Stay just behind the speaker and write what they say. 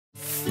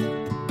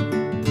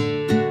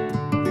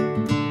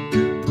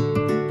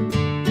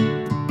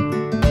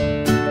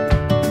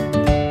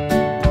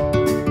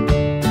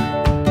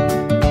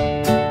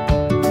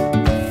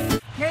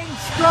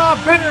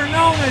Better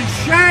known as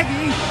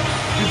Shaggy,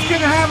 is going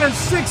to have his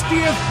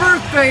 60th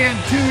birthday in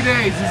 2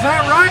 days. Is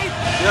that right?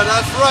 Yeah,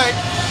 that's right.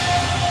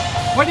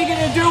 What are you going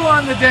to do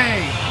on the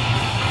day?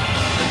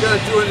 I'm going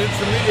to do an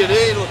intermediate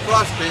A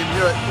lacrosse game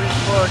here at Queen's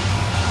Park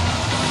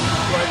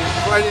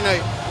Friday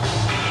night.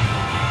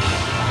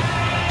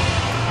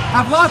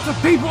 Have lots of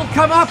people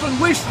come up and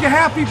wish you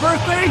happy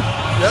birthday?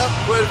 Yep,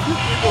 quite a few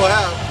people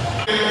have.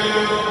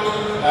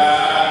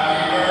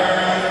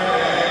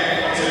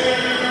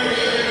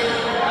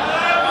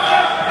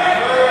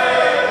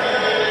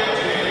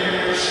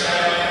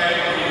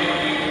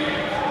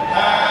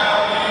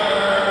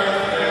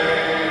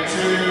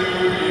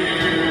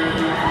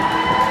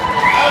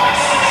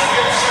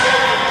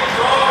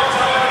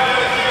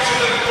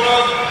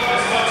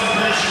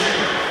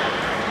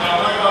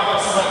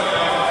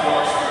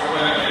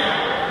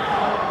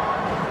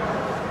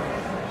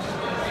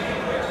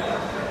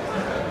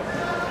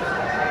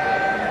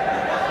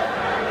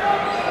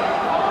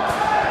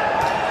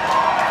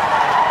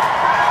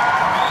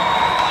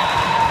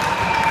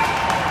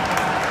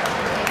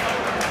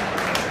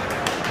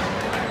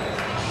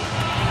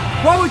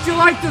 What would you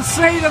like to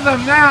say to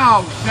them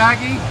now,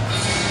 Shaggy?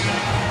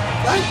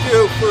 Thank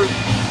you for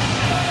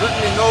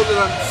letting me know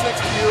that I'm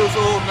 60 years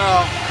old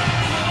now.